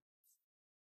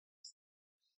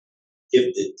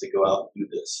gifted to go out and do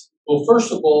this. Well,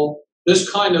 first of all, this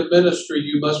kind of ministry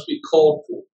you must be called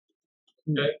for.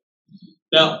 Okay?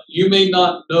 Now, you may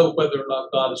not know whether or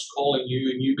not God is calling you,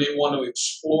 and you may want to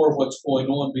explore what's going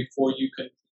on before you can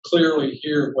clearly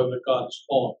hear whether God is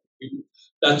calling you.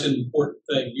 That's an important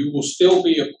thing. You will still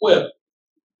be equipped,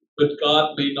 but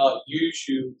God may not use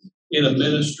you in a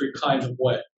ministry kind of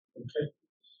way. Okay?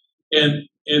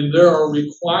 And there are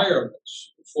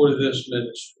requirements for this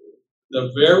ministry. The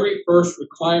very first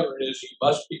requirement is you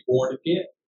must be born again.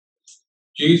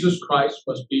 Jesus Christ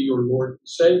must be your Lord and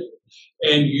Savior.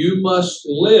 And you must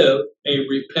live a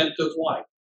repentant life.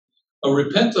 A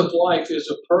repentant life is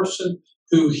a person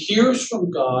who hears from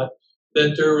God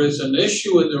that there is an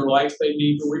issue in their life they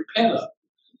need to repent of.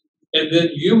 And then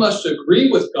you must agree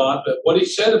with God that what He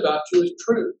said about you is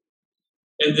true.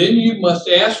 And then you must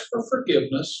ask for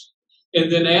forgiveness and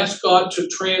then ask God to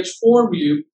transform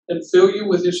you and fill you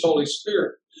with His Holy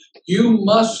Spirit. You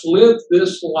must live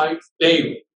this life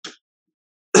daily,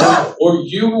 or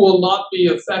you will not be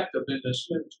effective in this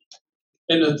ministry.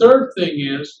 And the third thing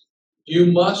is,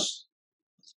 you must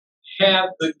have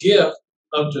the gift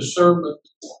of discernment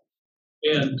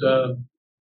and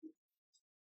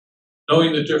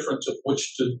knowing the difference of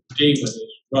which the demon is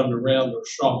running around or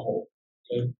stronghold.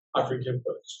 Okay? I forget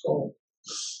what it's called.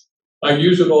 I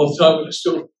use it all the time, but I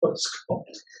still don't know what it's called.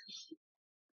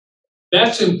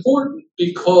 That's important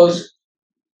because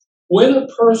when a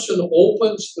person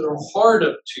opens their heart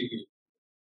up to you,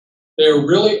 they're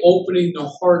really opening their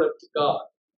heart up to God.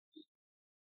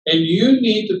 And you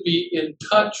need to be in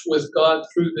touch with God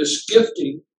through this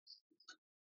gifting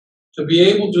to be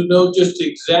able to know just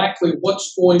exactly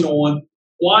what's going on,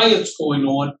 why it's going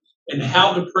on, and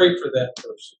how to pray for that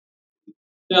person.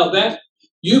 Now that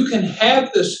you can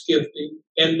have this gifting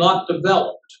and not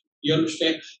develop it. You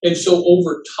understand? And so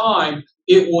over time,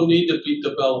 it will need to be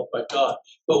developed by God.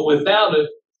 But without it,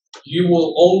 you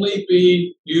will only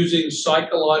be using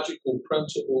psychological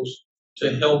principles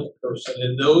to help a person.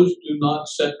 And those do not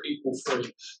set people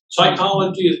free.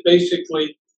 Psychology is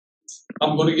basically,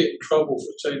 I'm going to get in trouble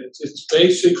for saying it, it's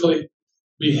basically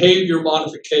behavior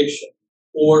modification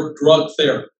or drug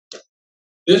therapy.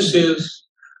 This is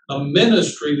a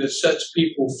ministry that sets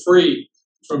people free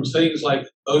from things like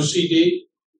OCD.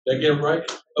 Did I get it right?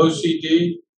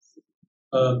 OCD.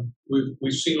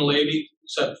 We've seen a lady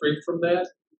set free from that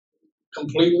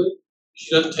completely.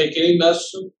 She doesn't take any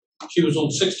medicine. She was on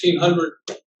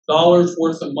 $1,600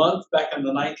 worth a month back in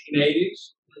the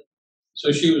 1980s.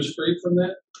 So she was free from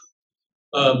that.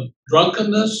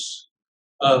 Drunkenness,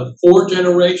 4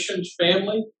 generations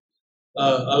family.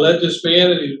 I led this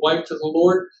man and his wife to the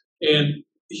Lord, and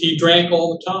he drank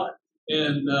all the time.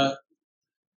 And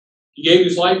he gave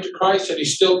his life to Christ, and he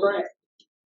still drank.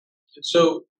 And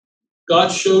so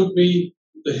God showed me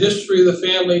the history of the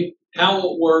family, how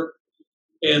it worked,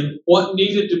 and what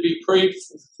needed to be prayed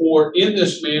for in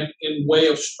this man in way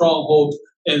of strongholds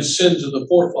and sins of the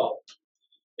forefathers.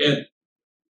 And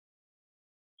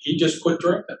he just quit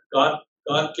drinking. God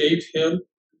gave him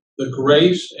the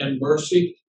grace and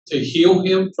mercy to heal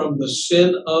him from the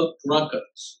sin of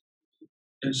drunkenness.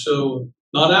 And so,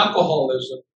 not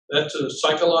alcoholism, that's a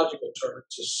psychological term.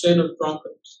 It's a sin of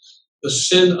drunkenness. The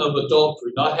sin of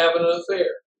adultery, not having an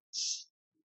affair.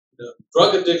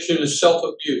 Drug addiction is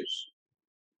self-abuse.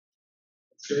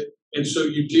 Okay? And so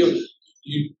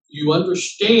you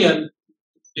understand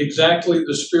exactly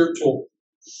the spiritual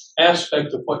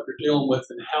aspect of what you're dealing with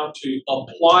and how to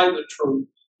apply the truth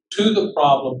to the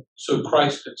problem so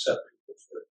Christ can set people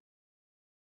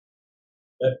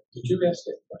free. Did you ask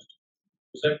that question?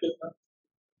 Was that good enough?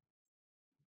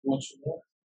 You want some more?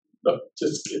 No,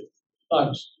 just kidding.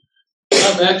 I'm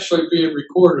actually being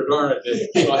recorded, aren't I, Dave?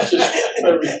 So I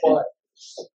reply.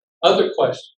 Other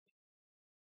questions?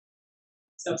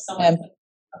 So someone.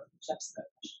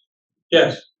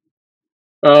 Yes.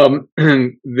 In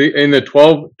the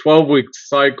 12-week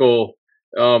cycle,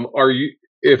 are you,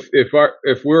 if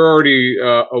we're already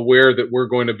aware that we're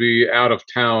going to be out of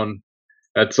town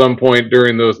at some point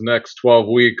during those next 12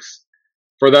 weeks,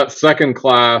 for that second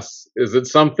class, is it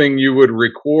something you would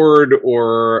record,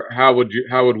 or how would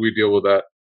we deal with that?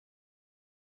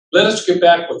 Let us get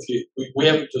back with you. We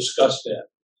haven't discussed that.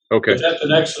 Okay. But that's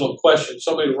an excellent question.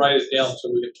 Somebody write it down so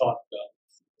we can talk about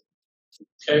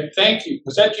it. Okay, thank you.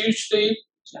 Was that you, Steve?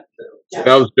 Yeah.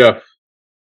 That was Jeff.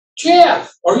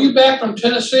 Jeff, are you back from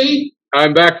Tennessee?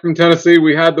 I'm back from Tennessee.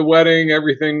 We had the wedding.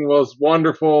 Everything was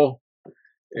wonderful.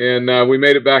 And we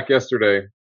made it back yesterday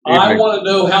I evening. want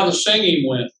to know how the singing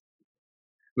went.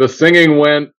 The singing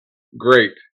went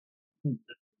great.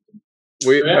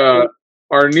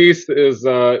 Our niece is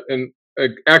an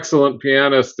excellent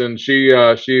pianist, and she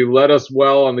led us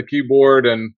well on the keyboard,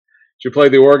 and she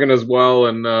played the organ as well.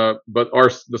 And but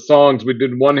the songs, we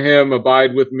did one hymn,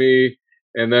 "Abide with Me,"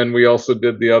 and then we also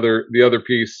did the other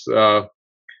piece,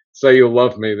 "Say You'll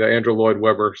Love Me," the Andrew Lloyd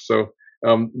Webber. So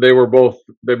they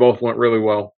both went really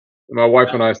well. My wife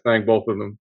and I sang both of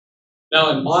them.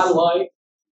 Now, in my life,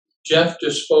 Jeff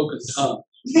just spoke in tongues.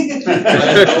 I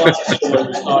had no idea what he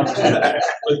was talking about.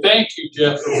 But thank you,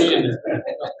 Jeff, for being there.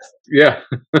 Yeah.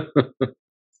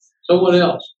 Someone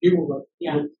else. You were.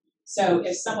 Yeah. So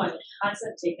if someone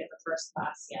hasn't taken the first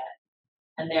class yet,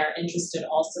 and they're interested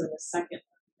also in the second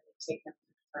one, take them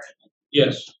currently.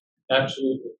 Yes,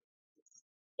 absolutely.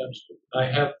 Absolutely. I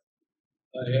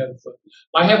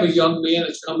have a young man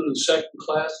that's coming to the second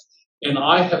class, and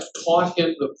I have taught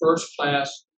him the first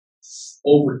class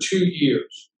over 2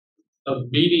 years of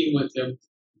meeting with him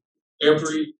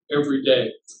every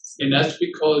day, and that's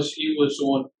because he was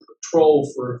on patrol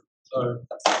for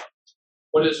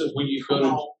what is it when you go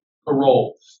to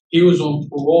parole? He was on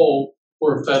parole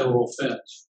for a federal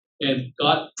offense, and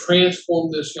God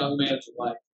transformed this young man's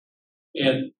life,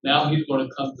 and now he's going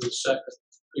to come to the second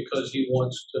because he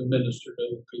wants to minister to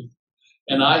other people.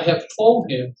 And I have told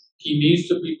him he needs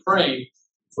to be praying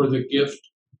for the gift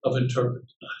of interpretation.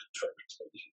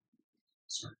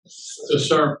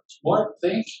 Discernment. Mark,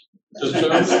 thank you.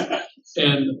 Discernment.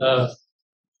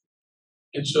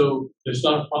 And so it's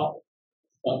not a problem.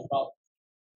 Not a problem.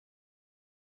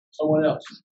 Someone else.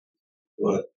 You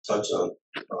want to touch on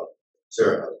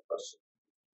Sarah had a question.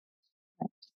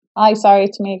 Hi, sorry,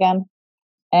 it's me again.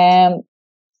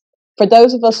 For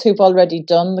those of us who've already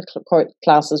done the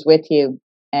classes with you,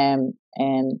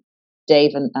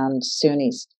 Dave and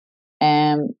Suni's,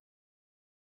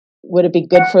 would it be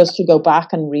good for us to go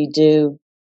back and redo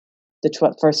the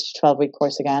first 12-week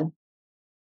course again?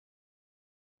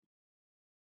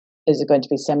 Is it going to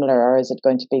be similar, or is it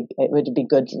going to be? Would it be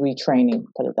good retraining?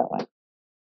 Put it that way.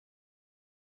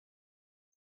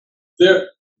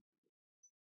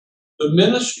 The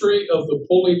ministry of the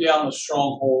pulling down of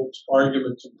strongholds,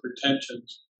 arguments, and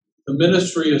pretensions, the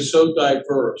ministry is so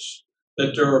diverse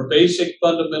that there are basic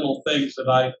fundamental things that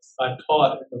I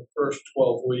taught in the first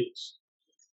 12 weeks.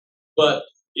 But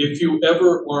if you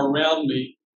ever are around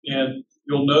me, and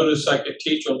you'll notice I could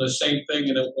teach on the same thing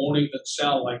and it won't even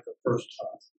sound like the first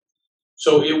time.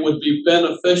 So it would be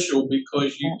beneficial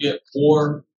because you get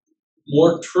more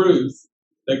truth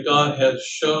that God has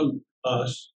shown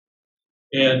us,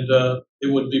 and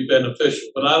it would be beneficial.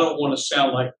 But I don't want to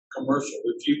sound like a commercial.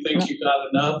 If you think you got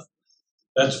enough,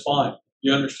 that's fine.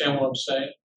 You understand what I'm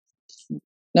saying?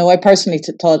 No, I personally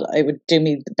thought it would do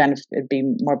me the benefit. It'd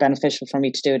be more beneficial for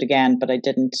me to do it again, but I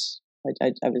didn't.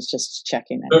 I was just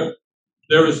checking.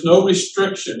 There is no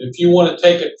restriction. If you want to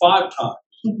take it 5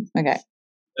 times. Okay.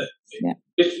 Yeah.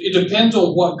 It depends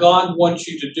on what God wants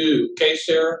you to do. Okay,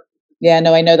 Sarah? Yeah,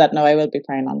 no, I know that. No, I will be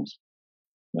praying on it.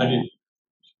 Yeah. I didn't.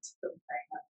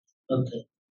 Okay.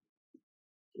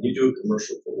 Can you do a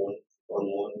commercial for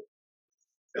one-on-one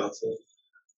counseling?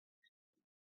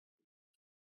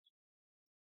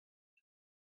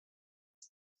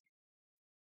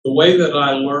 The way that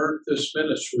I learned this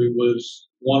ministry was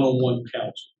one-on-one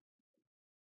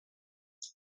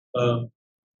counseling.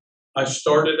 I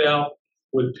started out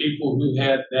with people who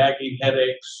had nagging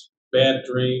headaches, bad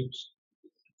dreams,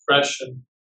 depression,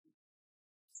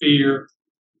 fear,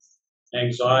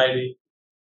 anxiety,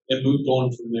 and moved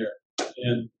on from there.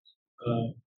 And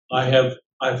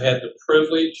I've had the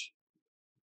privilege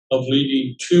of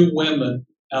leading 2 women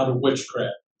out of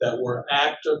witchcraft that were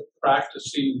active,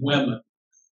 practicing women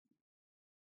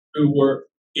who were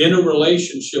in a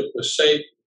relationship with Satan,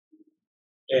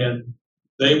 and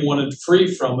they wanted free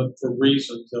from it for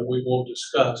reasons that we won't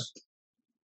discuss.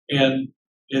 And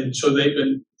so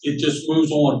it just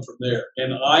moves on from there.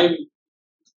 And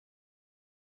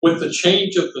with the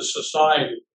change of the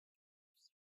society,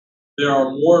 there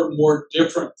are more and more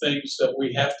different things that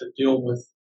we have to deal with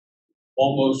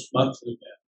almost monthly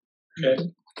now.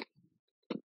 Okay?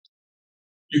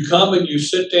 You come and you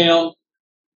sit down,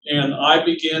 and I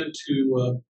begin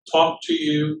to talk to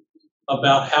you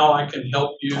about how I can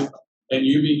help you, and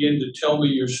you begin to tell me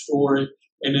your story,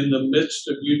 and in the midst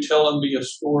of you telling me a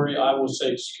story, I will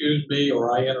say, excuse me,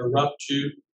 or I interrupt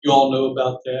you. You all know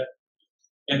about that.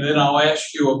 And then I'll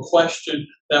ask you a question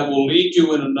that will lead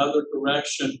you in another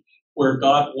direction where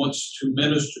God wants to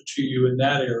minister to you in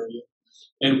that area.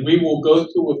 And we will go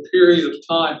through a period of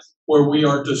time where we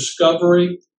are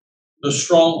discovering the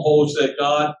strongholds that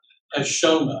God has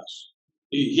shown us.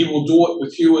 He will do it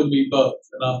with you and me both.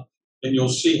 And you'll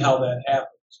see how that happens.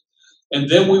 And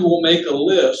then we will make a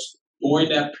list during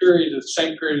that period, the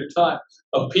same period of time,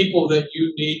 of people that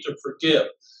you need to forgive.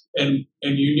 And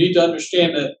you need to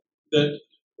understand that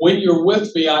when you're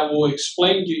with me, I will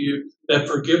explain to you that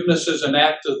forgiveness is an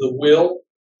act of the will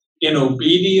in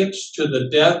obedience to the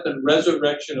death and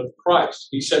resurrection of Christ.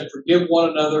 He said, forgive one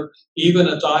another, even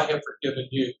as I have forgiven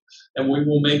you. And we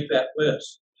will make that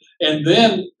list. And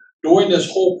then during this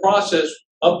whole process,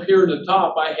 up here at the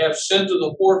top, I have sins of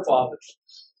the forefathers.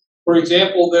 For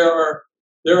example,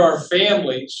 there are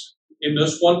families in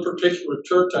this one particular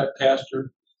church I pastored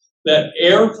that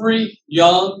every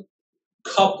young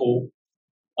couple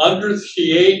under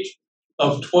the age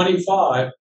of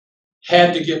 25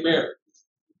 had to get married.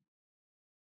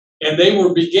 And they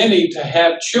were beginning to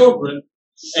have children,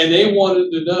 and they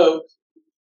wanted to know,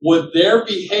 would their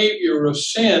behavior of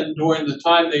sin during the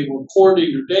time they were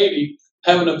courting or dating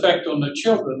have an effect on the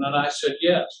children? And I said,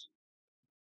 yes.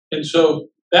 And so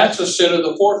that's a sin of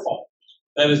the forefathers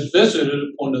that is visited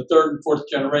upon the third and fourth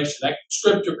generation. That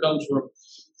scripture comes from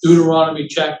Deuteronomy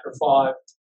chapter 5,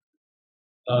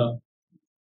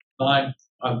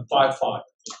 5:5,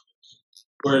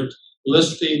 where it's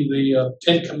listing the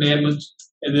 10 commandments,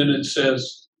 and then it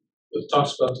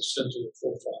talks about the sins of the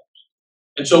forefathers.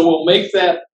 And so we'll make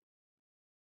that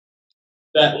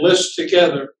list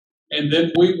together, and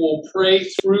then we will pray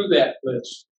through that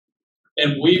list.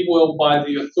 And we will, by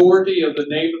the authority of the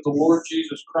name of the Lord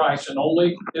Jesus Christ, and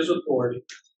only His authority,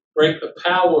 break the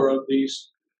power of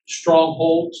these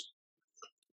strongholds,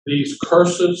 these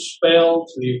curses,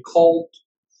 spells, the occult,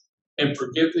 and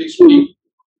forgive these people.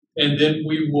 And then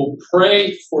we will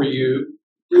pray for you,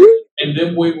 and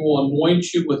then we will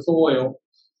anoint you with oil.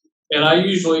 And I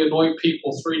usually anoint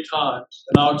people 3 times,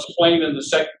 and I'll explain in the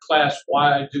second class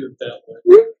why I do it that way.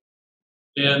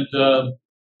 And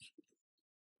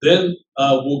then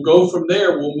we'll go from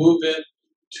there. We'll move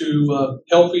into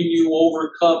helping you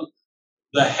overcome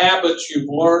the habits you've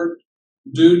learned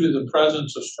due to the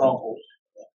presence of strongholds,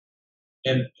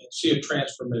 and see a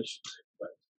transformation take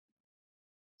place.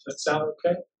 Does that sound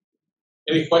okay?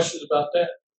 Any questions about that?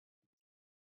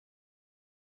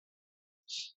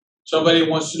 Somebody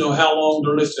wants to know how long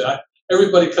they're listed.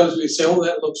 Everybody comes to me and says, oh,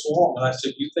 that looks long. And I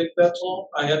said, you think that's long?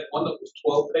 I had one that was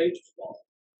 12 pages long.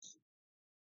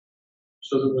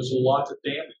 So there was a lot of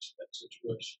damage in that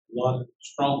situation, a lot of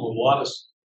stronghold, a lot of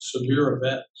severe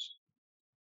events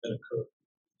that occurred.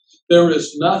 There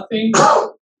is nothing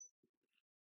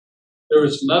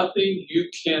you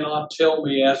cannot tell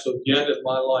me as of yet in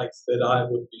my life that I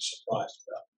would be surprised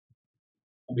about.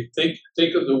 I mean,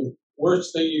 think of the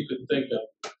worst thing you can think of.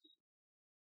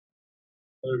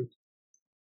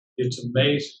 It's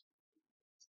amazing.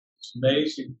 It's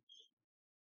amazing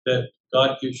that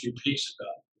God gives you peace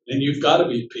about it. And you've got to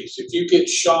be at peace. If you get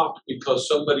shocked because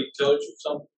somebody tells you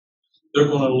something, they're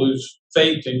going to lose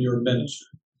faith in your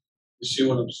ministry. You see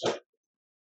what I'm saying?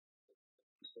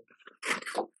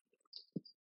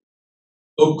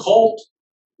 Occult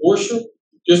worship,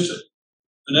 just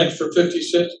an extra 50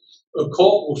 cents.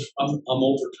 Occult worship, I'm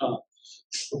over time.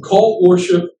 Occult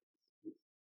worship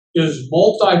is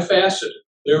multifaceted.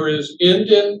 There is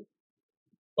Indian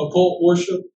occult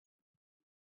worship.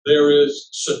 There is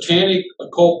satanic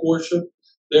occult worship.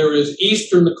 There is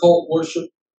Eastern occult worship.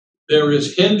 There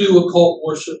is Hindu occult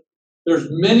worship. There's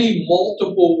many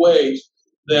multiple ways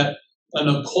that an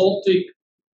occultic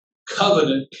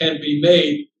covenant can be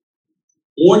made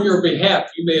on your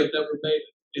behalf. You may have never made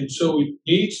it. And so you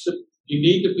need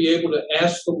to be able to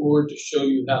ask the Lord to show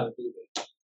you how to do that.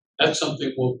 That's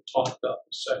something we'll talk about in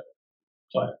the second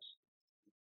class.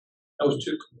 That was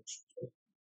 2 commercials.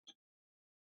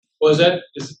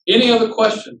 Is any other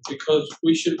questions? Because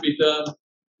we should be done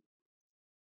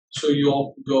so you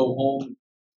all can go home.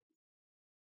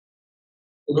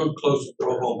 We're going to close the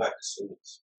door. We're going back to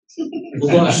students.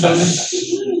 We're going to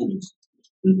students.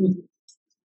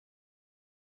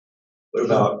 What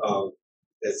about,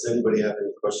 does anybody have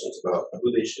any questions about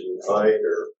who they should invite,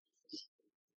 or,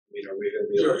 are we going to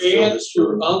be able to Your fill aunt, this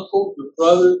your room? uncle, your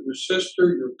brother, your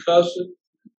sister, your cousin,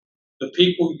 the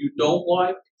people you don't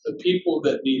like, the people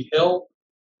that need help.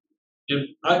 And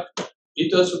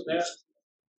it doesn't matter.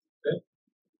 Okay?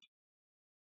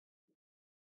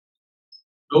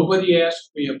 Nobody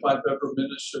asked me if I've ever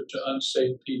ministered to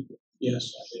unsaved people.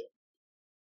 Yes, I did.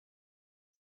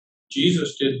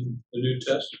 Jesus did in the New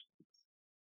Testament.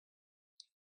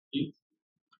 Do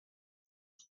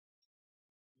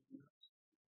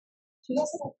you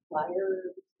guys have a flyer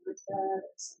like that?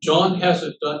 John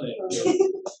hasn't done that yet.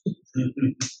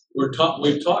 We've talked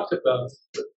about it.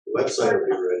 The website will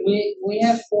be ready. We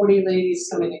have 40 ladies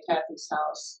coming to Kathy's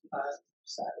house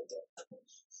Saturday.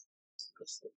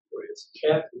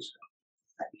 Kathy's.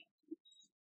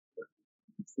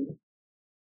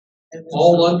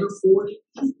 All under 40?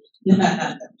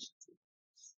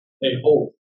 They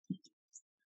hold.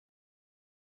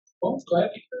 Well, I'm glad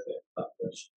to hear that. God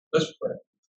bless you. Let's pray.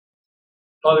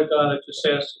 Father God, I just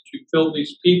ask that you fill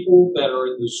these people that are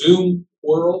in the Zoom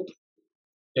world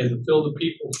and fill the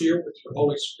people here with your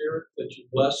Holy Spirit, that you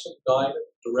bless them, guide them,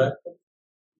 direct them.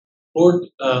 Lord,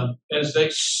 as they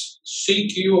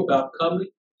seek you about coming,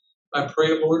 I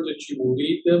pray, Lord, that you will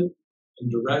lead them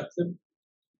and direct them,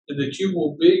 and that you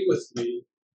will be with me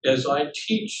as I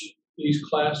teach these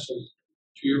classes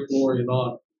to your glory and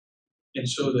honor, and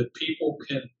so that people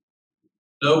can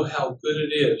know how good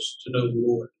it is to know the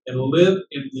Lord and live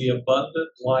in the abundant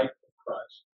life of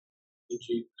Christ. In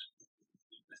Jesus'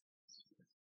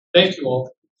 name. Thank you all.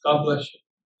 God bless you.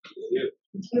 Thank you.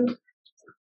 Thank you.